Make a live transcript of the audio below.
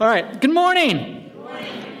All right, good morning. Good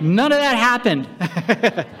morning. None of that happened.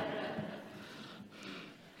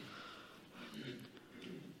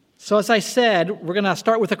 So as I said, we're going to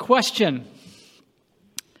start with a question.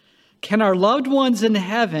 Can our loved ones in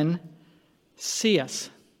heaven see us?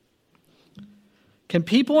 Can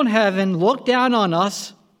people in heaven look down on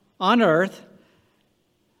us on earth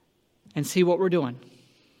and see what we're doing?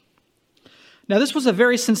 Now, this was a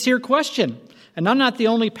very sincere question, and I'm not the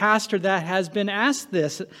only pastor that has been asked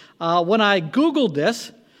this. When I Googled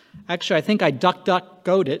this, actually, I think I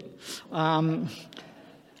DuckDuckGo'd it.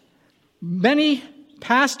 Many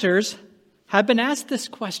pastors have been asked this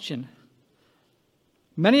question.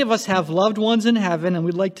 Many of us have loved ones in heaven, and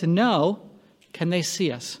we'd like to know, can they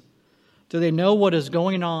see us? Do they know what is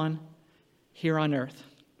going on here on earth?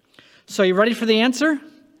 So, you ready for the answer?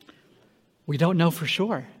 We don't know for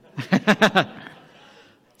sure.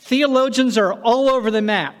 Theologians are all over the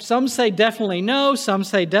map. Some say definitely no, some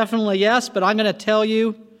say definitely yes, but I'm going to tell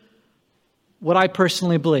you what I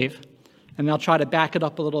personally believe, and I'll try to back it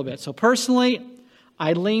up a little bit. So personally,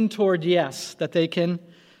 I lean toward yes, that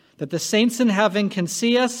the saints in heaven can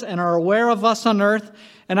see us and are aware of us on earth,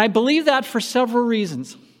 and I believe that for several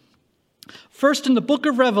reasons. First, in the book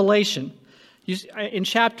of Revelation, in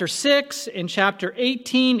chapter 6, in chapter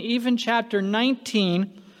 18, even chapter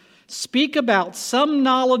 19, speak about some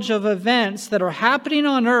knowledge of events that are happening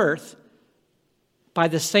on earth by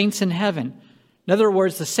the saints in heaven. In other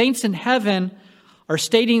words, the saints in heaven are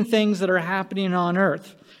stating things that are happening on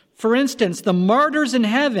earth. For instance, the martyrs in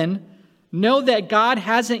heaven know that God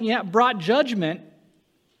hasn't yet brought judgment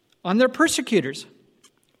on their persecutors.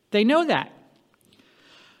 They know that.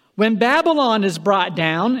 When Babylon is brought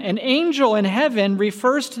down, an angel in heaven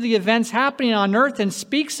refers to the events happening on earth and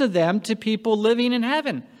speaks of them to people living in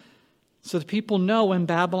heaven. So the people know when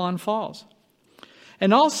Babylon falls.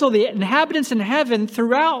 And also the inhabitants in heaven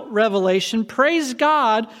throughout Revelation praise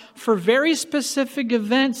God for very specific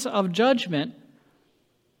events of judgment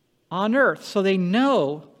on earth. So they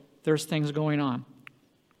know there's things going on.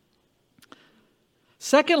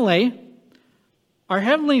 Secondly, our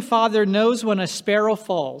Heavenly Father knows when a sparrow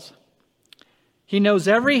falls. He knows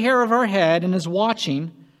every hair of our head and is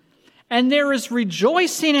watching. And there is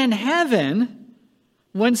rejoicing in heaven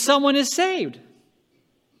when someone is saved.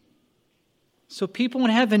 So people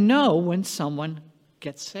in heaven know when someone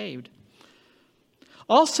gets saved.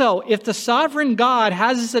 Also, if the sovereign God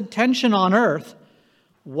has his attention on earth,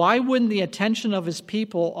 why wouldn't the attention of his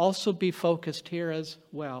people also be focused here as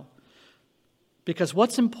well? Because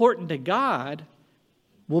what's important to God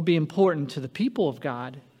will be important to the people of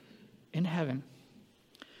God in heaven.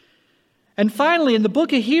 And finally, in the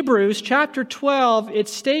book of Hebrews, chapter 12, it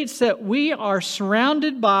states that we are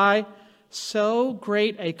surrounded by so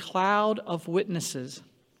great a cloud of witnesses.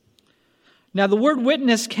 Now, the word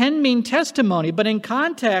witness can mean testimony, but in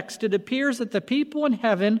context, it appears that the people in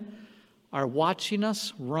heaven are watching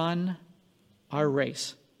us run our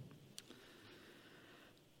race.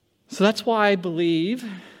 So that's why I believe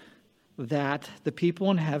that the people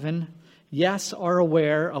in heaven, yes, are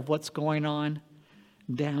aware of what's going on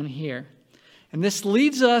down here. And this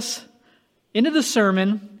leads us into the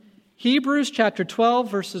sermon, Hebrews chapter 12,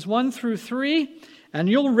 verses 1 through 3. And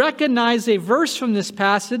you'll recognize a verse from this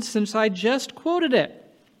passage since I just quoted it.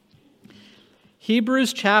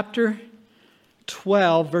 Hebrews chapter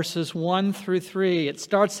 12, verses 1 through 3. It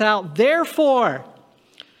starts out, "Therefore,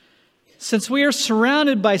 since we are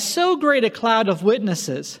surrounded by so great a cloud of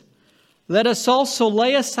witnesses, let us also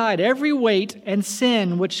lay aside every weight and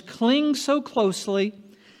sin which clings so closely,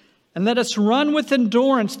 and let us run with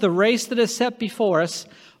endurance the race that is set before us,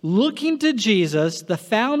 looking to Jesus, the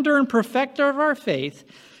founder and perfecter of our faith,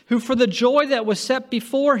 who for the joy that was set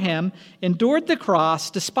before him endured the cross,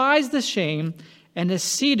 despised the shame, and is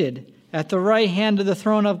seated at the right hand of the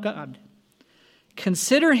throne of God.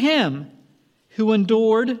 Consider him who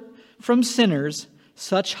endured from sinners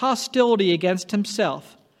such hostility against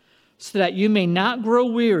himself, so that you may not grow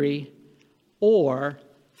weary or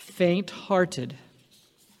faint-hearted."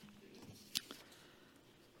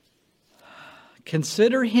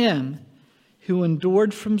 Consider him who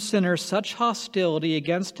endured from sinners such hostility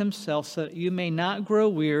against himself, so that you may not grow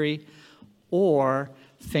weary or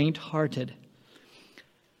faint-hearted.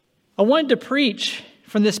 I wanted to preach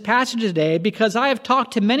from this passage today because I have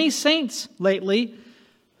talked to many saints lately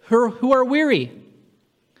who are weary.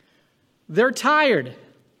 They're tired.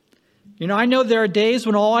 I know there are days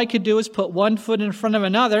when all I could do is put one foot in front of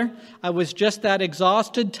another. I was just that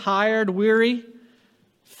exhausted, tired, weary,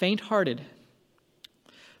 faint-hearted.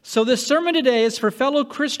 So this sermon today is for fellow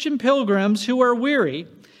Christian pilgrims who are weary,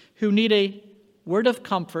 who need a word of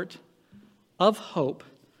comfort, of hope,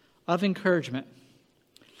 of encouragement.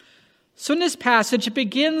 So in this passage, it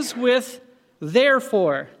begins with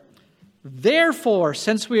therefore. Therefore,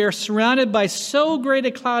 since we are surrounded by so great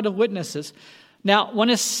a cloud of witnesses. Now, when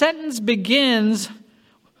a sentence begins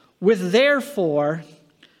with therefore,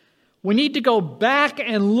 we need to go back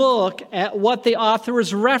and look at what the author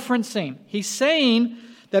is referencing. He's saying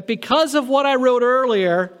that because of what I wrote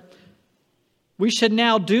earlier, we should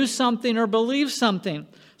now do something or believe something.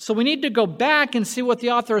 So we need to go back and see what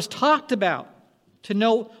the author has talked about to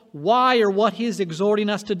know why or what he is exhorting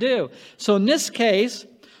us to do. So in this case,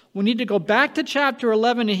 we need to go back to chapter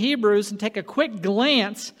 11 of Hebrews and take a quick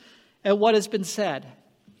glance at what has been said.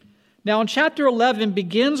 Now, in chapter 11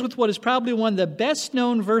 begins with what is probably one of the best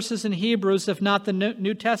known verses in Hebrews, if not the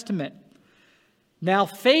New Testament. Now,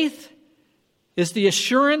 faith is the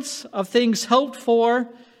assurance of things hoped for,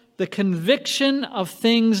 the conviction of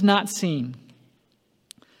things not seen.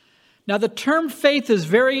 Now, the term faith is a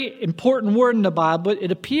very important word in the Bible.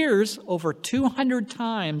 It appears over 200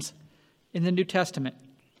 times in the New Testament.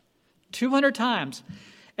 200 times.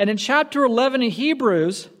 And in chapter 11 of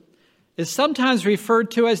Hebrews is sometimes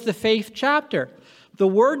referred to as the faith chapter. The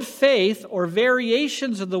word faith, or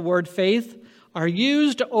variations of the word faith, are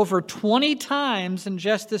used over 20 times in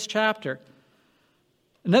just this chapter.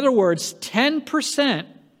 In other words, 10%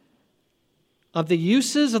 of the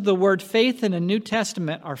uses of the word faith in the New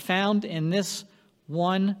Testament are found in this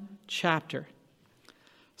one chapter.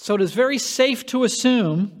 So it is very safe to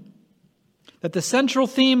assume that the central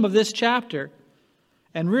theme of this chapter,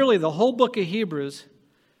 and really the whole book of Hebrews,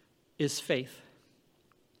 is faith.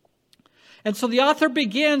 And so the author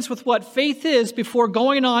begins with what faith is before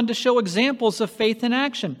going on to show examples of faith in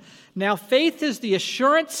action. Now, faith is the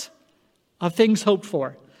assurance of things hoped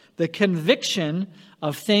for, the conviction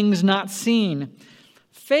of things not seen.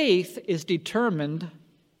 Faith is determined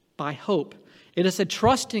by hope. It is a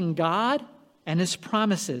trust in God and His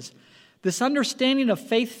promises. This understanding of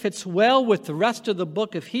faith fits well with the rest of the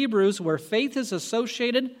book of Hebrews, where faith is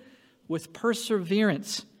associated with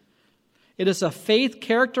perseverance. It is a faith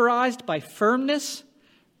characterized by firmness,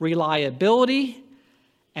 reliability,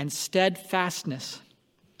 and steadfastness.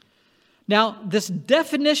 Now, this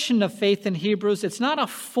definition of faith in Hebrews, it's not a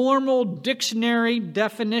formal dictionary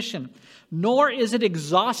definition, nor is it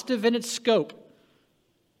exhaustive in its scope.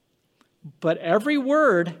 But every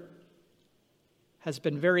word has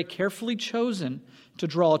been very carefully chosen to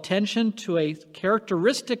draw attention to a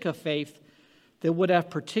characteristic of faith that would have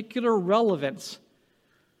particular relevance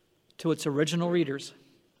to its original readers.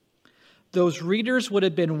 Those readers would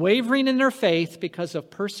have been wavering in their faith because of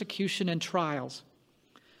persecution and trials.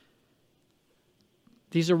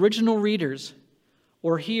 These original readers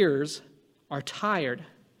or hearers are tired.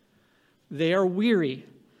 They are weary.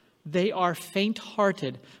 They are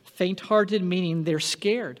faint-hearted. Faint-hearted meaning they're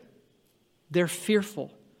scared. They're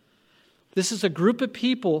fearful. This is a group of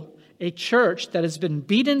people, a church that has been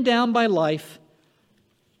beaten down by life,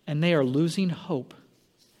 and they are losing hope.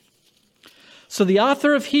 So the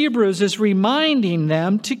author of Hebrews is reminding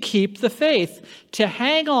them to keep the faith, to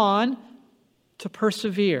hang on, to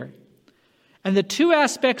persevere. And the two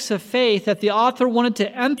aspects of faith that the author wanted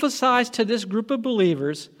to emphasize to this group of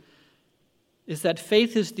believers is that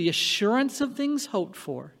faith is the assurance of things hoped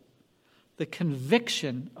for, the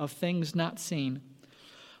conviction of things not seen.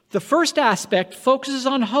 The first aspect focuses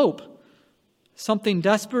on hope, something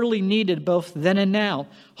desperately needed both then and now.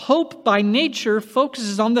 Hope by nature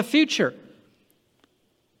focuses on the future,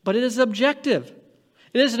 but it is objective.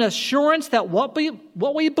 It is an assurance that what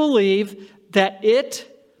we believe, that it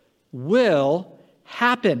will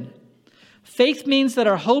happen. Faith means that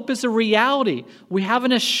our hope is a reality. We have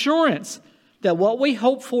an assurance that what we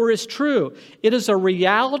hope for is true. It is a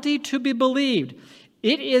reality to be believed.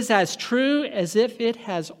 It is as true as if it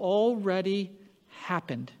has already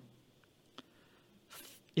happened.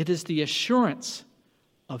 It is the assurance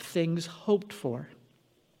of things hoped for.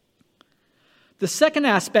 The second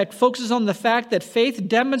aspect focuses on the fact that faith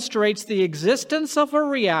demonstrates the existence of a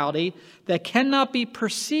reality that cannot be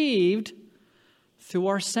perceived through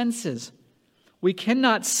our senses. We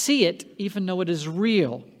cannot see it even though it is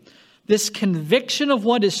real. This conviction of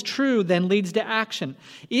what is true then leads to action.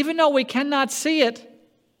 Even though we cannot see it,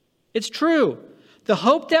 it's true. The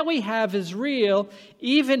hope that we have is real,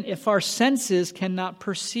 even if our senses cannot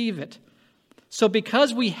perceive it. So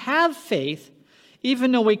because we have faith,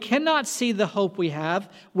 even though we cannot see the hope we have,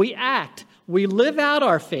 we act. We live out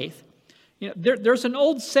our faith. You know, there's an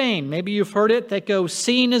old saying, maybe you've heard it, that goes,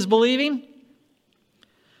 seeing is believing.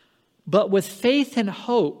 But with faith and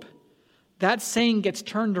hope, that saying gets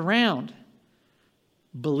turned around.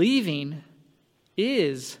 Believing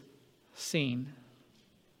is seen.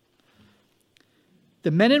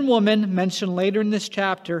 The men and women mentioned later in this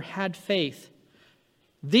chapter had faith.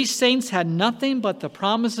 These saints had nothing but the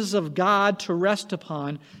promises of God to rest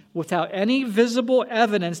upon without any visible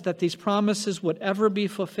evidence that these promises would ever be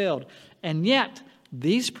fulfilled. And yet,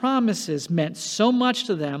 these promises meant so much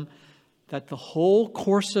to them that the whole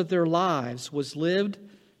course of their lives was lived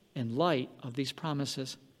in light of these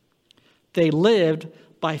promises. They lived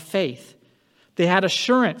by faith. They had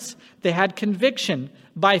assurance. They had conviction.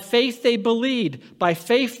 By faith they believed. By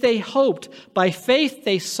faith they hoped. By faith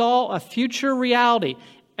they saw a future reality.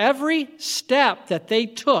 Every step that they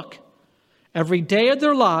took, every day of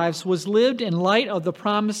their lives, was lived in light of the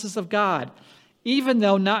promises of God, even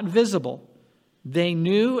though not visible. They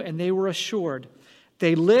knew and they were assured.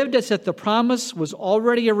 They lived as if the promise was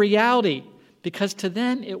already a reality, because to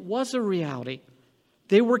them it was a reality.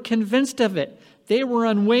 They were convinced of it. They were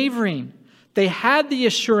unwavering. They had the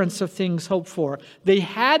assurance of things hoped for. They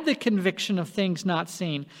had the conviction of things not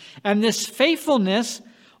seen. And this faithfulness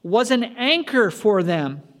was an anchor for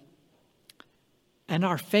them. And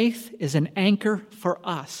our faith is an anchor for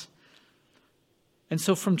us. And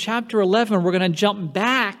so from chapter 11, we're going to jump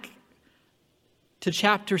back to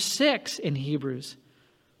chapter 6 in Hebrews.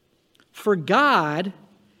 For God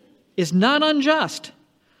is not unjust,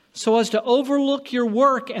 so as to overlook your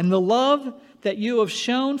work and the love that you have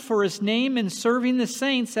shown for his name in serving the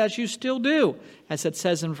saints as you still do, as it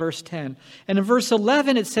says in verse 10. And in verse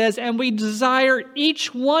 11 it says, and we desire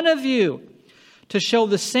each one of you to show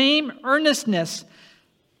the same earnestness,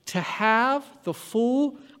 to have the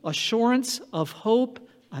full assurance of hope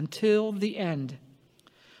until the end,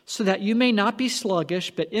 so that you may not be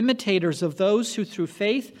sluggish, but imitators of those who through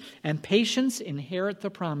faith and patience inherit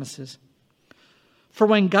the promises. For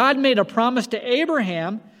when God made a promise to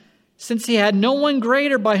Abraham, since he had no one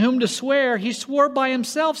greater by whom to swear, he swore by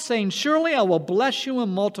himself, saying, surely I will bless you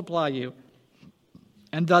and multiply you.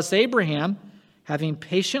 And thus Abraham, having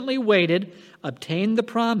patiently waited, obtained the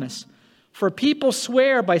promise. For people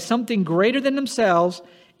swear by something greater than themselves,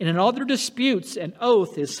 and in all their disputes an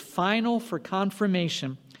oath is final for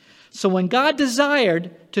confirmation. So when God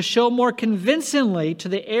desired to show more convincingly to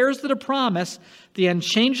the heirs of the promise the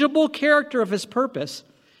unchangeable character of his purpose,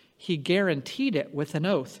 he guaranteed it with an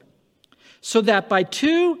oath, so that by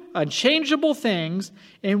two unchangeable things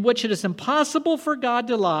in which it is impossible for God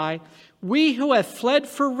to lie, we who have fled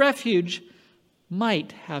for refuge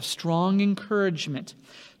might have strong encouragement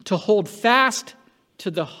to hold fast to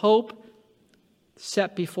the hope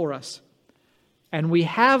set before us. And we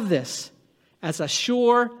have this as a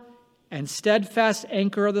sure and steadfast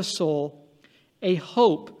anchor of the soul, a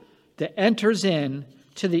hope that enters in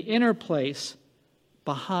to the inner place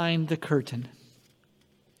behind the curtain.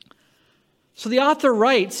 So the author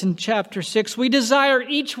writes in chapter 6, we desire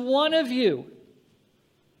each one of you.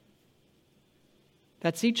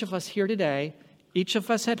 That's each of us here today, each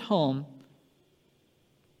of us at home.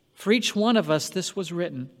 For each one of us, this was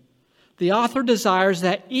written. The author desires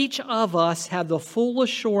that each of us have the full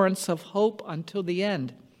assurance of hope until the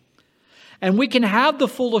end. And we can have the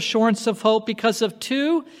full assurance of hope because of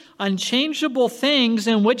two unchangeable things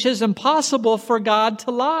in which it is impossible for God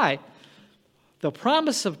to lie. The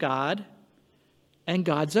promise of God and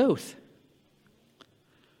God's oath.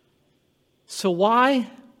 So why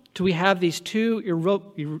do we have these two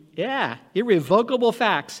irrevocable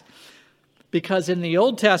facts? Because in the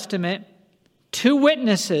Old Testament, two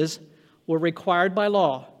witnesses were required by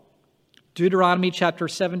law. Deuteronomy chapter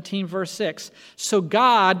 17, verse 6. So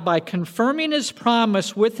God, by confirming his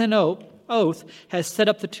promise with an oath, has set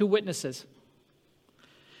up the two witnesses.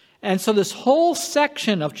 And so this whole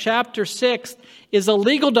section of chapter 6 is a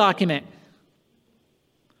legal document.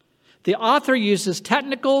 The author uses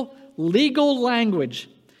technical, legal language.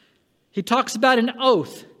 He talks about an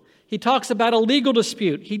oath. He talks about a legal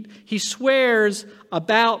dispute. He swears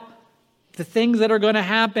about the things that are going to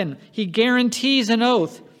happen. He guarantees an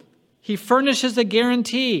oath. He furnishes a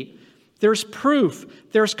guarantee. There's proof.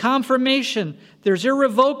 There's confirmation. There's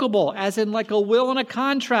irrevocable, as in like a will and a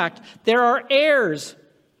contract. There are heirs.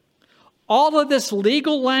 All of this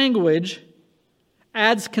legal language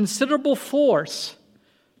adds considerable force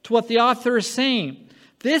to what the author is saying.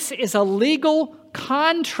 This is a legal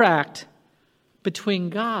contract between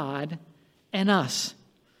God and us.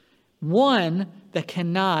 One that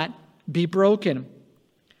cannot be broken.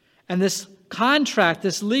 And this contract,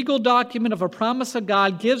 this legal document of a promise of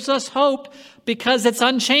God, gives us hope because it's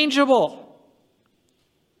unchangeable.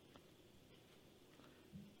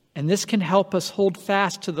 And this can help us hold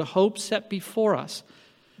fast to the hope set before us,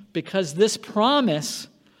 because this promise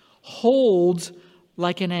holds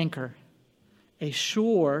like an anchor, a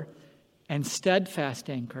sure and steadfast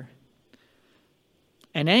anchor.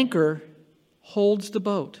 An anchor holds the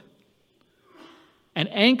boat. And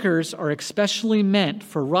anchors are especially meant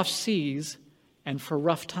for rough seas and for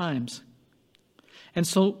rough times. And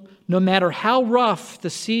so no matter how rough the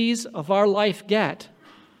seas of our life get,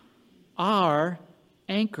 our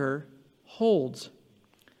anchor holds.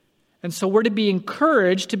 And so we're to be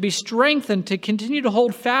encouraged, to be strengthened, to continue to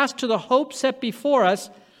hold fast to the hope set before us,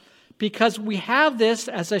 because we have this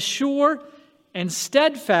as a sure and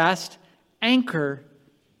steadfast anchor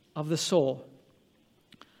of the soul.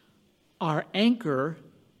 Our anchor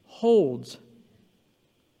holds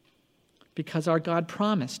because our God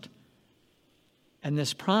promised, and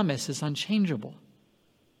this promise is unchangeable.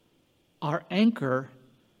 Our anchor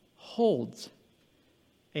holds.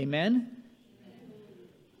 Amen?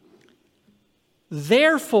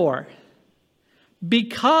 Therefore,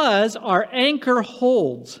 because our anchor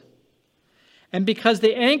holds, and because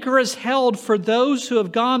the anchor is held for those who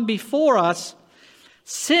have gone before us,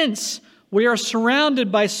 since we are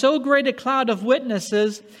surrounded by so great a cloud of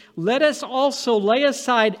witnesses, let us also lay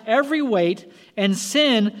aside every weight and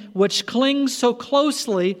sin which clings so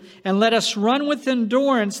closely, and let us run with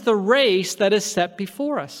endurance the race that is set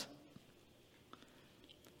before us.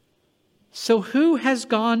 So who has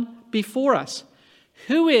gone before us?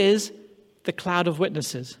 Who is the cloud of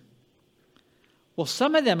witnesses? Well,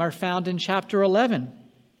 some of them are found in chapter 11.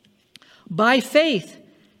 By faith,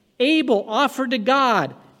 Abel offered to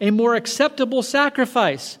God a more acceptable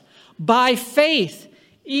sacrifice. By faith,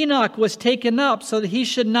 Enoch was taken up so that he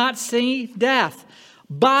should not see death.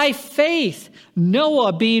 By faith,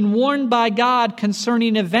 Noah, being warned by God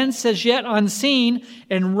concerning events as yet unseen,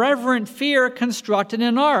 in reverent fear constructed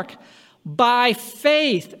an ark. By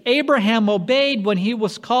faith, Abraham obeyed when he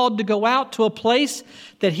was called to go out to a place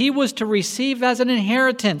that he was to receive as an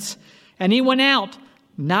inheritance. And he went out,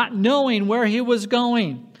 not knowing where he was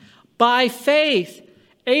going. By faith,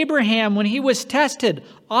 Abraham, when he was tested,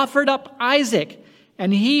 offered up Isaac,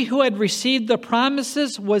 and he who had received the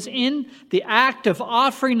promises was in the act of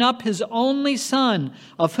offering up his only son,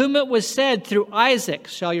 of whom it was said, through Isaac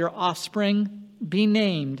shall your offspring be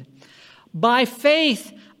named. By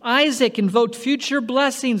faith, Isaac invoked future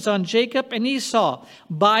blessings on Jacob and Esau.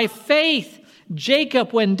 By faith,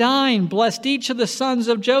 Jacob, when dying, blessed each of the sons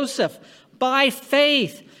of Joseph. By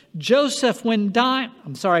faith, Joseph,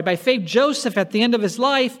 Joseph, at the end of his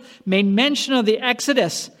life, made mention of the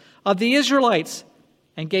exodus of the Israelites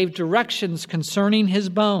and gave directions concerning his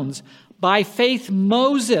bones. By faith,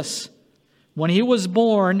 Moses, when he was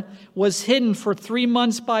born, was hidden for 3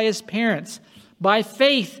 months by his parents. By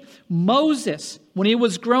faith, Moses, when he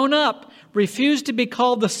was grown up, refused to be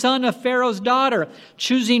called the son of Pharaoh's daughter,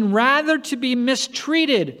 choosing rather to be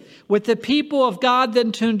mistreated with the people of God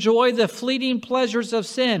than to enjoy the fleeting pleasures of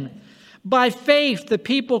sin. By faith, the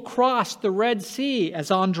people crossed the Red Sea as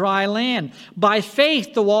on dry land. By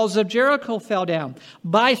faith, the walls of Jericho fell down.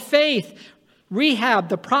 By faith, Rahab,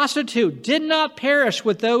 the prostitute, did not perish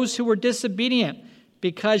with those who were disobedient,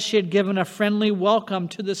 because she had given a friendly welcome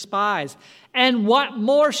to the spies. And what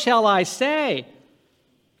more shall I say?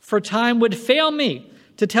 For time would fail me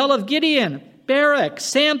to tell of Gideon, Barak,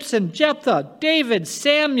 Samson, Jephthah, David,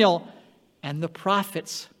 Samuel, and the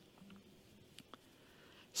prophets.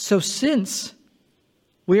 So since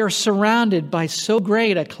we are surrounded by so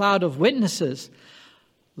great a cloud of witnesses,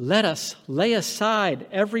 let us lay aside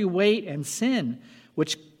every weight and sin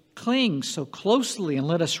which clings so closely, and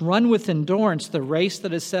let us run with endurance the race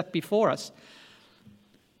that is set before us.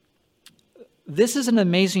 This is an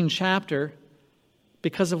amazing chapter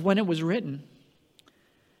because of when it was written.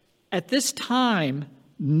 At this time,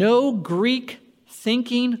 no Greek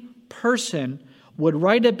thinking person would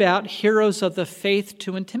write about heroes of the faith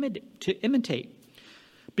to imitate.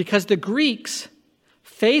 Because the Greeks,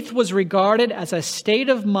 faith was regarded as a state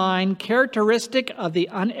of mind characteristic of the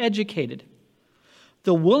uneducated.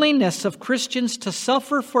 The willingness of Christians to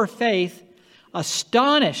suffer for faith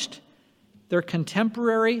astonished their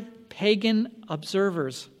contemporary pagan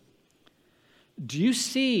observers. Do you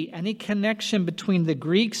see any connection between the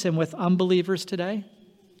Greeks and with unbelievers today?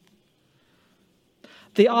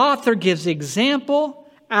 The author gives example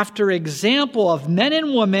after example of men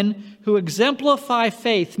and women who exemplify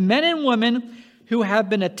faith, men and women who have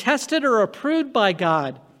been attested or approved by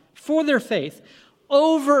God for their faith.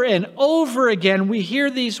 Over and over again, we hear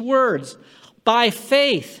these words: by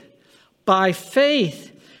faith, by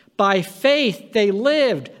faith, by faith they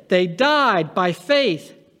lived, they died by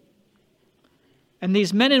faith. And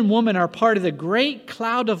these men and women are part of the great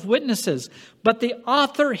cloud of witnesses. But the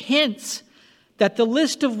author hints that the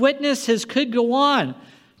list of witnesses could go on,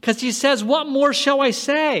 because he says, what more shall I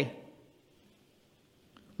say?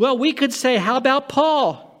 Well, we could say, how about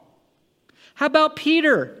Paul? How about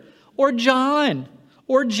Peter or John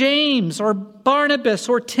or James or Barnabas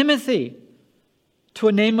or Timothy,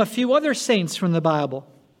 to name a few other saints from the Bible?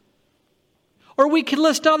 Or we could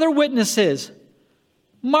list other witnesses: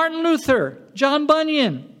 Martin Luther, John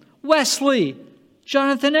Bunyan, Wesley,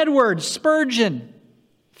 Jonathan Edwards, Spurgeon,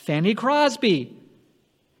 Fanny Crosby.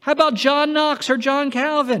 How about John Knox or John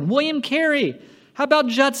Calvin, William Carey? How about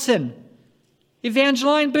Judson,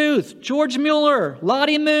 Evangeline Booth, George Mueller,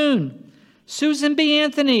 Lottie Moon, Susan B.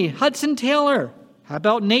 Anthony, Hudson Taylor? How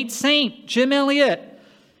about Nate Saint, Jim Elliott,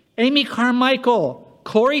 Amy Carmichael,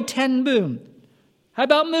 Corrie ten Boom? How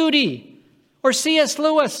about Moody or C.S.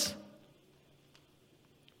 Lewis,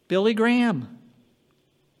 Billy Graham?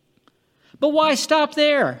 But why stop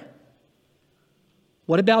there?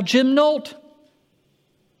 What about Jim Nolt,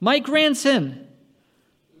 Mike Ranson,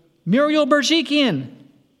 Muriel Berjikian?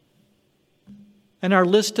 And our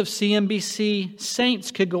list of CMBC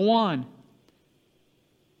saints could go on.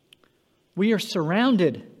 We are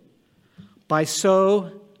surrounded by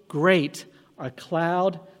so great a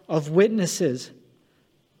cloud of witnesses,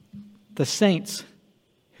 the saints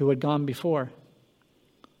who had gone before.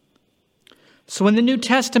 So in the New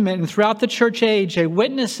Testament and throughout the church age, a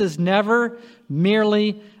witness is never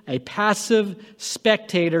merely a passive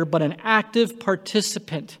spectator, but an active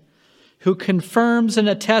participant who confirms and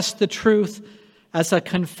attests the truth as a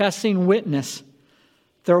confessing witness.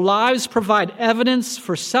 Their lives provide evidence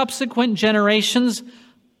for subsequent generations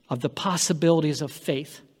of the possibilities of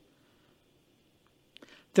faith.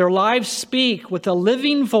 Their lives speak with a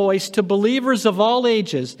living voice to believers of all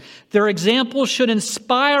ages. Their example should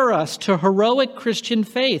inspire us to heroic Christian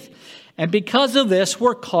faith. And because of this,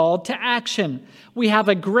 we're called to action. We have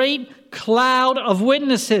a great cloud of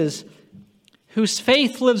witnesses whose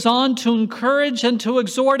faith lives on to encourage and to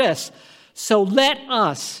exhort us. So let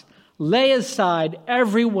us lay aside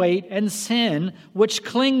every weight and sin which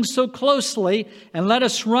clings so closely, and let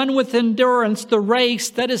us run with endurance the race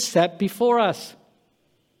that is set before us.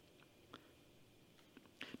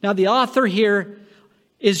 Now, the author here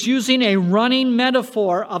is using a running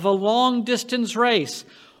metaphor of a long-distance race.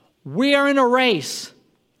 We are in a race,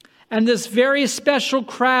 and this very special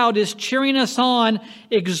crowd is cheering us on,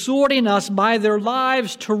 exhorting us by their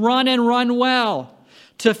lives to run and run well,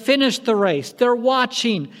 to finish the race. They're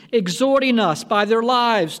watching, exhorting us by their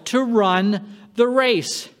lives to run the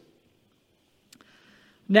race.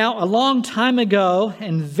 Now, a long time ago,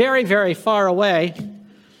 and very, very far away,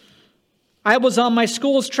 I was on my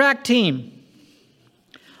school's track team.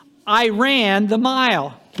 I ran the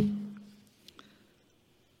mile.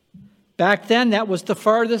 Back then, that was the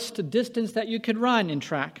farthest distance that you could run in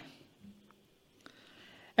track.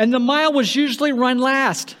 And the mile was usually run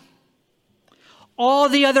last. All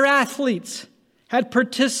the other athletes had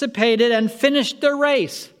participated and finished their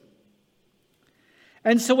race.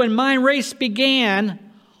 And so when my race began,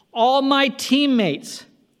 all my teammates,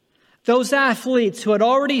 those athletes who had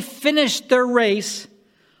already finished their race,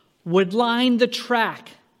 would line the track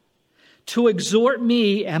to exhort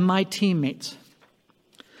me and my teammates.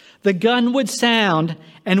 The gun would sound,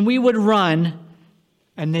 and we would run,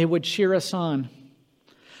 and they would cheer us on.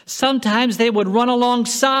 Sometimes they would run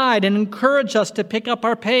alongside and encourage us to pick up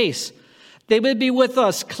our pace. They would be with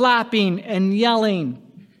us, clapping and yelling.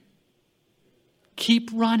 Keep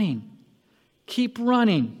running. Keep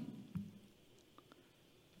running.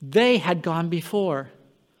 They had gone before.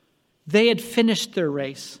 They had finished their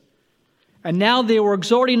race. And now they were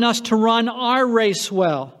exhorting us to run our race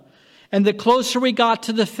well. And the closer we got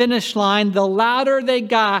to the finish line, the louder they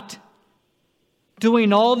got,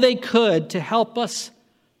 doing all they could to help us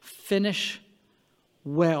finish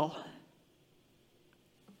well.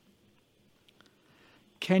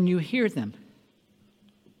 Can you hear them?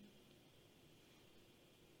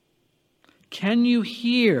 Can you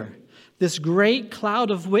hear this great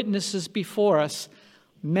cloud of witnesses before us,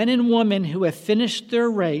 men and women who have finished their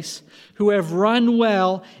race, who have run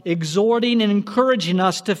well, exhorting and encouraging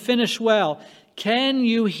us to finish well? Can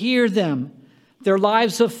you hear them? Their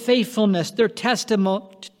lives of faithfulness, their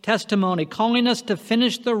testimony, calling us to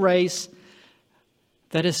finish the race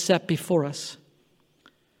that is set before us.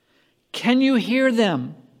 Can you hear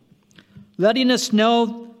them? Letting us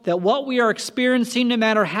know that what we are experiencing, no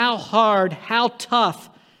matter how hard, how tough,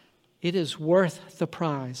 it is worth the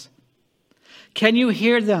prize. Can you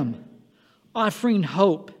hear them offering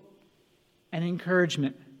hope and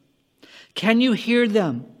encouragement? Can you hear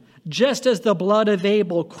them, just as the blood of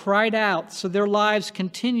Abel cried out, so their lives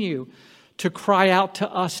continue to cry out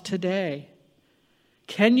to us today?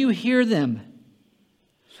 Can you hear them?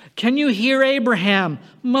 Can you hear Abraham,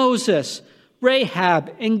 Moses,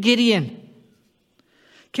 Rahab and Gideon?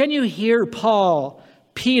 Can you hear Paul,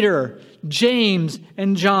 Peter, James,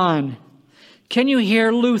 and John? Can you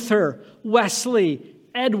hear Luther, Wesley,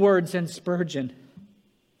 Edwards, and Spurgeon?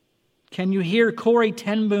 Can you hear Corrie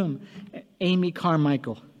ten Boom, Amy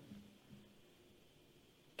Carmichael?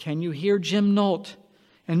 Can you hear Jim Nolt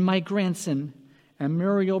and Mike Granson and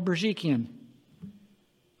Muriel Berjikian?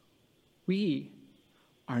 We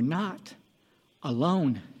are not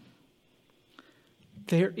alone.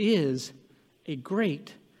 There is a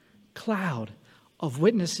great cloud of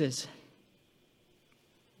witnesses.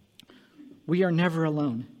 We are never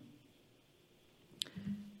alone.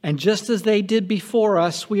 And just as they did before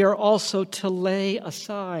us, we are also to lay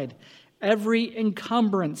aside every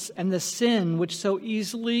encumbrance and the sin which so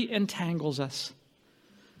easily entangles us.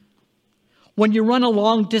 When you run a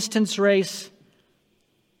long-distance race,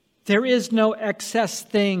 there is no excess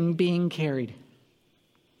thing being carried.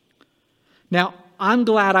 Now, I'm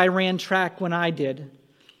glad I ran track when I did,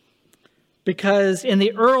 because in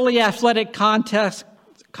the early athletic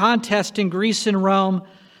contest in Greece and Rome,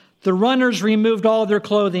 the runners removed all their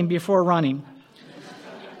clothing before running.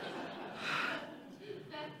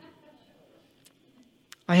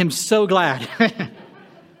 I am so glad.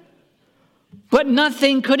 But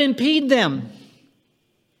nothing could impede them.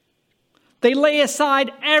 They lay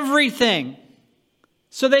aside everything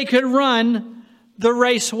so they could run the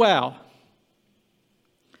race well.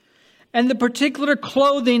 And the particular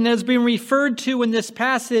clothing that is being referred to in this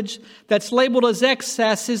passage that's labeled as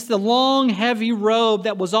excess is the long, heavy robe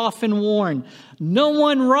that was often worn. No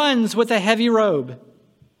one runs with a heavy robe.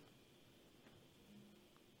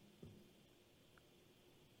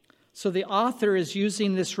 So the author is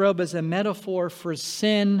using this robe as a metaphor for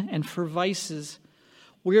sin and for vices.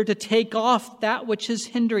 We are to take off that which is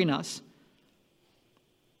hindering us.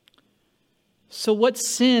 So what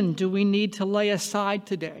sin do we need to lay aside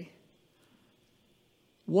today?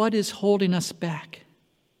 What is holding us back?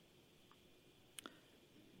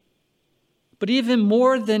 But even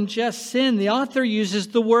more than just sin, the author uses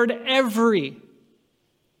the word every.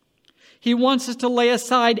 He wants us to lay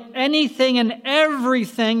aside anything and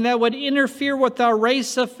everything that would interfere with our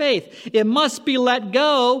race of faith. It must be let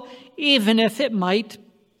go, even if it might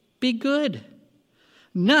be good.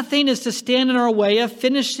 Nothing is to stand in our way of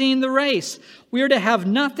finishing the race. We are to have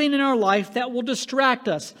nothing in our life that will distract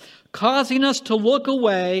us, causing us to look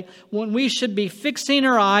away when we should be fixing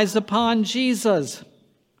our eyes upon Jesus.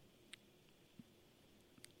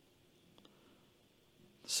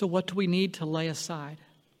 So what do we need to lay aside?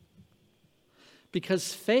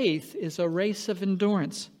 Because faith is a race of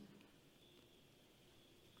endurance.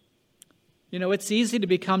 You know, it's easy to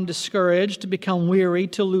become discouraged, to become weary,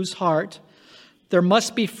 to lose heart. There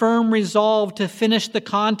must be firm resolve to finish the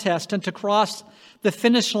contest and to cross the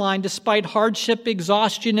finish line despite hardship,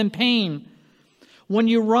 exhaustion, and pain. When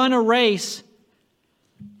you run a race,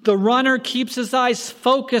 the runner keeps his eyes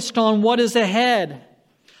focused on what is ahead,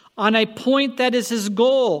 on a point that is his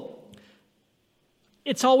goal.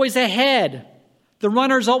 It's always ahead. The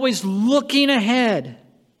runner's always looking ahead.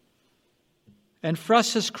 And for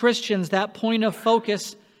us as Christians, that point of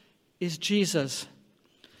focus is Jesus.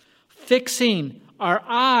 Fixing our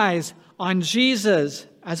eyes on Jesus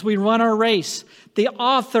as we run our race, the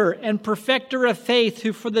author and perfecter of faith,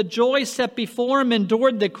 who for the joy set before him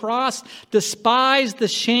endured the cross, despised the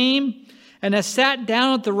shame, and has sat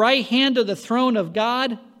down at the right hand of the throne of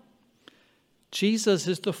God. Jesus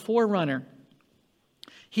is the forerunner.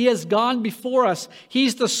 He has gone before us.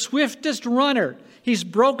 He's the swiftest runner. He's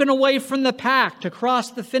broken away from the pack to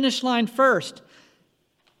cross the finish line first.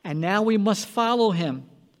 And now we must follow him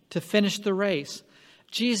to finish the race.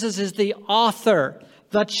 Jesus is the author,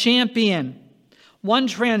 the champion. One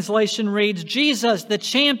translation reads, Jesus, the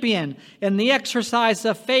champion in the exercise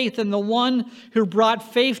of faith and the one who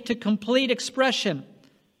brought faith to complete expression.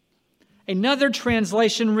 Another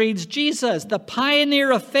translation reads, Jesus, the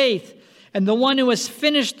pioneer of faith and the one who has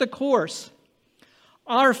finished the course.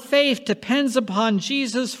 Our faith depends upon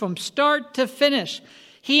Jesus from start to finish.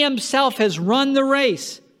 He himself has run the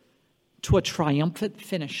race to a triumphant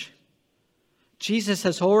finish. Jesus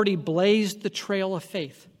has already blazed the trail of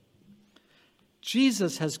faith.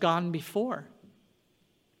 Jesus has gone before.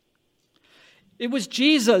 It was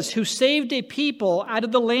Jesus who saved a people out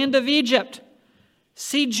of the land of Egypt.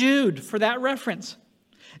 See Jude for that reference.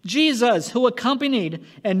 Jesus who accompanied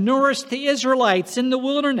and nourished the Israelites in the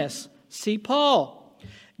wilderness. See Paul.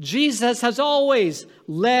 Jesus has always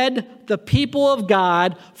led the people of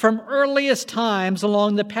God from earliest times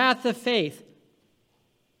along the path of faith.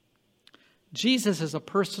 Jesus is a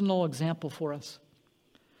personal example for us.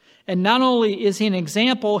 And not only is he an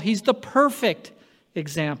example, he's the perfect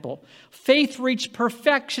example. Faith reached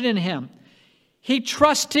perfection in him. He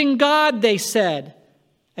trusts in God, they said,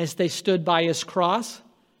 as they stood by his cross.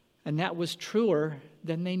 And that was truer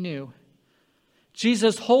than they knew.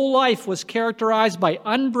 Jesus' whole life was characterized by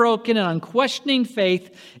unbroken and unquestioning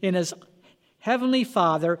faith in his heavenly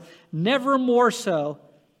Father, never more so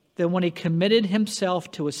than when he committed himself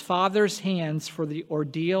to his Father's hands for the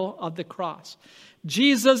ordeal of the cross.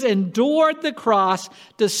 Jesus endured the cross,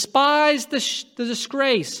 despised the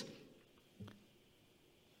disgrace.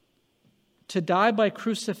 To die by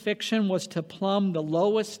crucifixion was to plumb the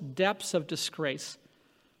lowest depths of disgrace.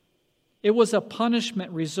 It was a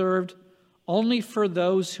punishment reserved only for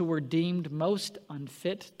those who were deemed most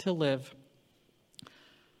unfit to live.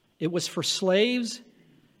 It was for slaves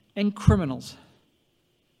and criminals,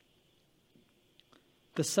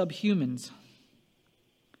 the subhumans.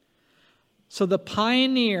 So the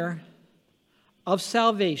pioneer of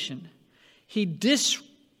salvation, he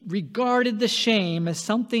disregarded the shame as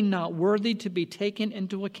something not worthy to be taken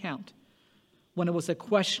into account when it was a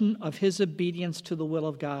question of his obedience to the will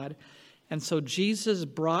of God. And so Jesus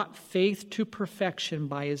brought faith to perfection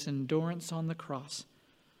by his endurance on the cross.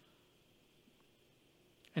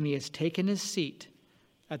 And he has taken his seat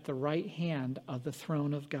at the right hand of the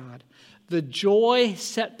throne of God. The joy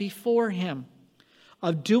set before him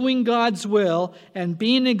of doing God's will and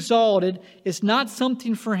being exalted is not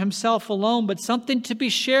something for himself alone, but something to be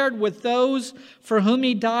shared with those for whom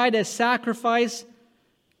he died as sacrifice.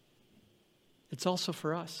 It's also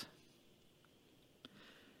for us.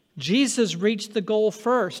 Jesus reached the goal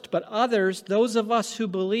first, but others, those of us who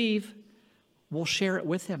believe, will share it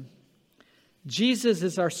with him. Jesus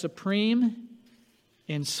is our supreme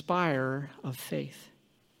inspirer of faith.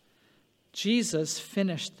 Jesus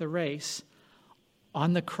finished the race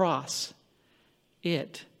on the cross.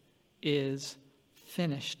 It is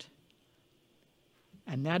finished.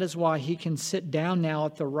 And that is why he can sit down now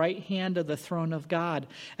at the right hand of the throne of God.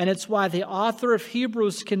 And it's why the author of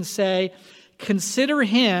Hebrews can say, "Consider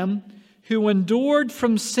him who endured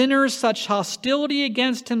from sinners such hostility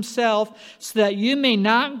against himself, so that you may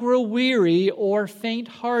not grow weary or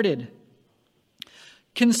faint-hearted."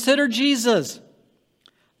 Consider Jesus.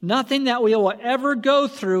 Nothing that we will ever go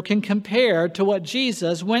through can compare to what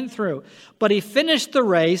Jesus went through. But he finished the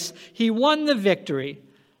race. He won the victory.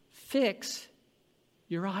 Fix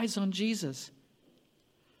your eyes on Jesus,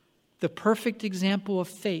 the perfect example of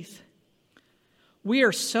faith. We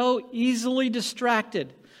are so easily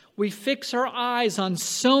distracted. We fix our eyes on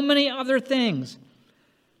so many other things.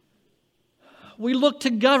 We look to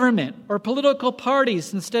government or political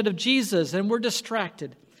parties instead of Jesus, and we're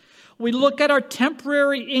distracted. We look at our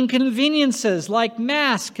temporary inconveniences like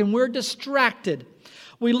masks, and we're distracted.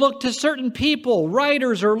 We look to certain people,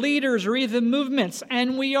 writers or leaders or even movements,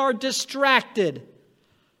 and we are distracted.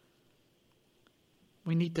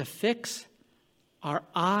 We need to fix our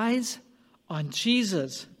eyes on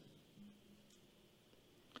Jesus.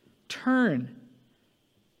 Turn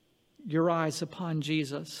your eyes upon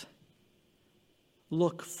Jesus.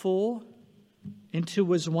 Look full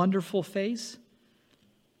into his wonderful face,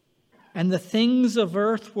 and the things of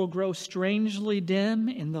earth will grow strangely dim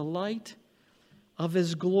in the light of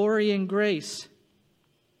his glory and grace.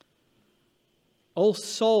 O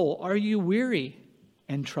soul, are you weary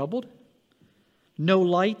and troubled? No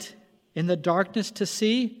light in the darkness to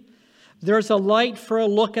see? There's a light for a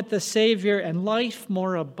look at the Savior, and life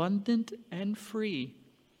more abundant and free.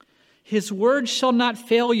 His word shall not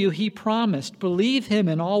fail you, he promised. Believe him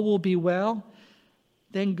and all will be well.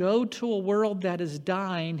 Then go to a world that is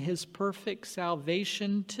dying, his perfect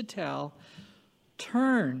salvation to tell.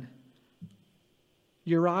 Turn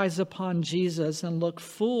your eyes upon Jesus and look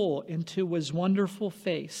full into his wonderful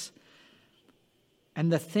face.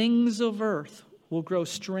 And the things of earth will grow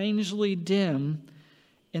strangely dim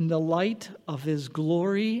in the light of his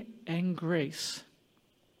glory and grace.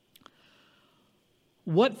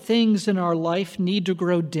 What things in our life need to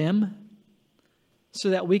grow dim so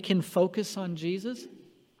that we can focus on Jesus?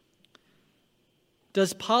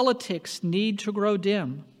 Does politics need to grow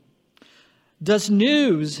dim? Does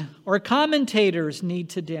news or commentators need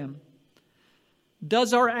to dim?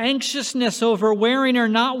 Does our anxiousness over wearing or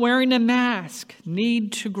not wearing a mask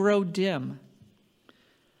need to grow dim?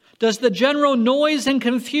 Does the general noise and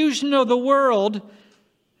confusion of the world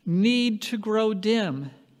need to grow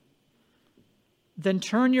dim? Then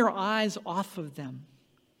turn your eyes off of them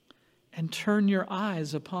and turn your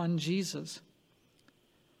eyes upon Jesus.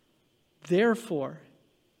 Therefore,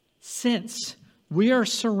 since we are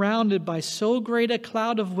surrounded by so great a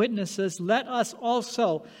cloud of witnesses, let us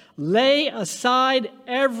also lay aside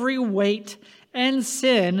every weight and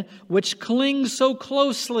sin which clings so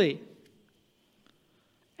closely.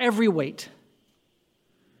 Every weight.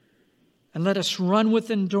 And let us run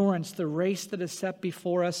with endurance the race that is set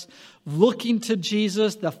before us, looking to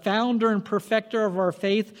Jesus, the founder and perfecter of our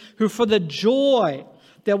faith, who for the joy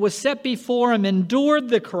that was set before him endured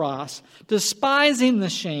the cross, despising the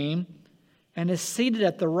shame, and is seated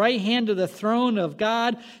at the right hand of the throne of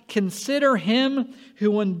God. Consider him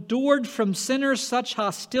who endured from sinners such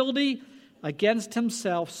hostility against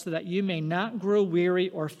himself, so that you may not grow weary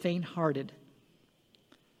or faint-hearted.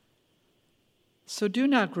 So do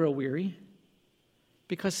not grow weary,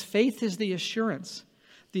 because faith is the assurance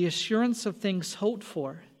of things hoped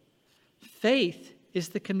for. Faith is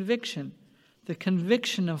the conviction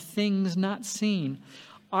of things not seen.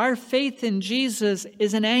 Our faith in Jesus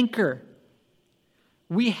is an anchor.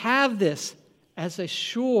 We have this as a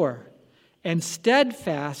sure and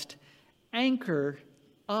steadfast anchor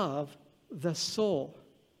of the soul.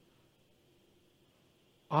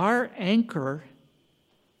 Our anchor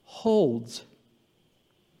holds.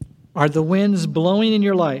 Are the winds blowing in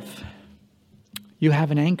your life? You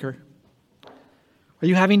have an anchor. Are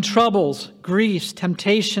you having troubles, griefs,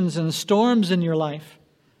 temptations, and storms in your life?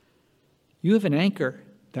 You have an anchor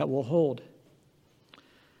that will hold.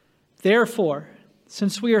 Therefore,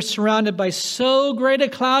 since we are surrounded by so great a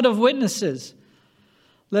cloud of witnesses,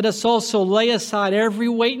 let us also lay aside every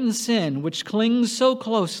weight and sin which clings so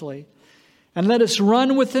closely, and let us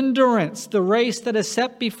run with endurance the race that is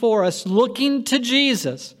set before us, looking to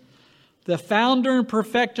Jesus, the founder and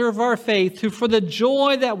perfecter of our faith, who for the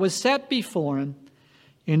joy that was set before him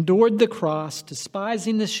endured the cross,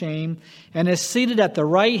 despising the shame, and is seated at the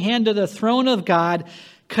right hand of the throne of God.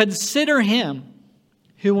 Consider him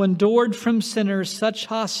who endured from sinners such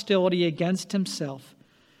hostility against himself,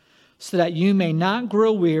 so that you may not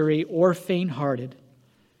grow weary or faint-hearted.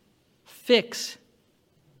 Fix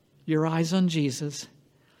your eyes on Jesus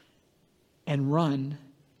and run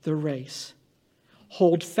the race.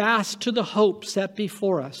 Hold fast to the hope set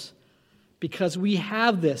before us, because we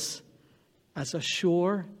have this as a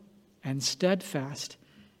sure and steadfast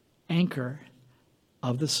anchor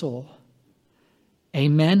of the soul.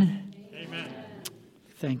 Amen. Amen.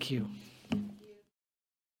 Thank you.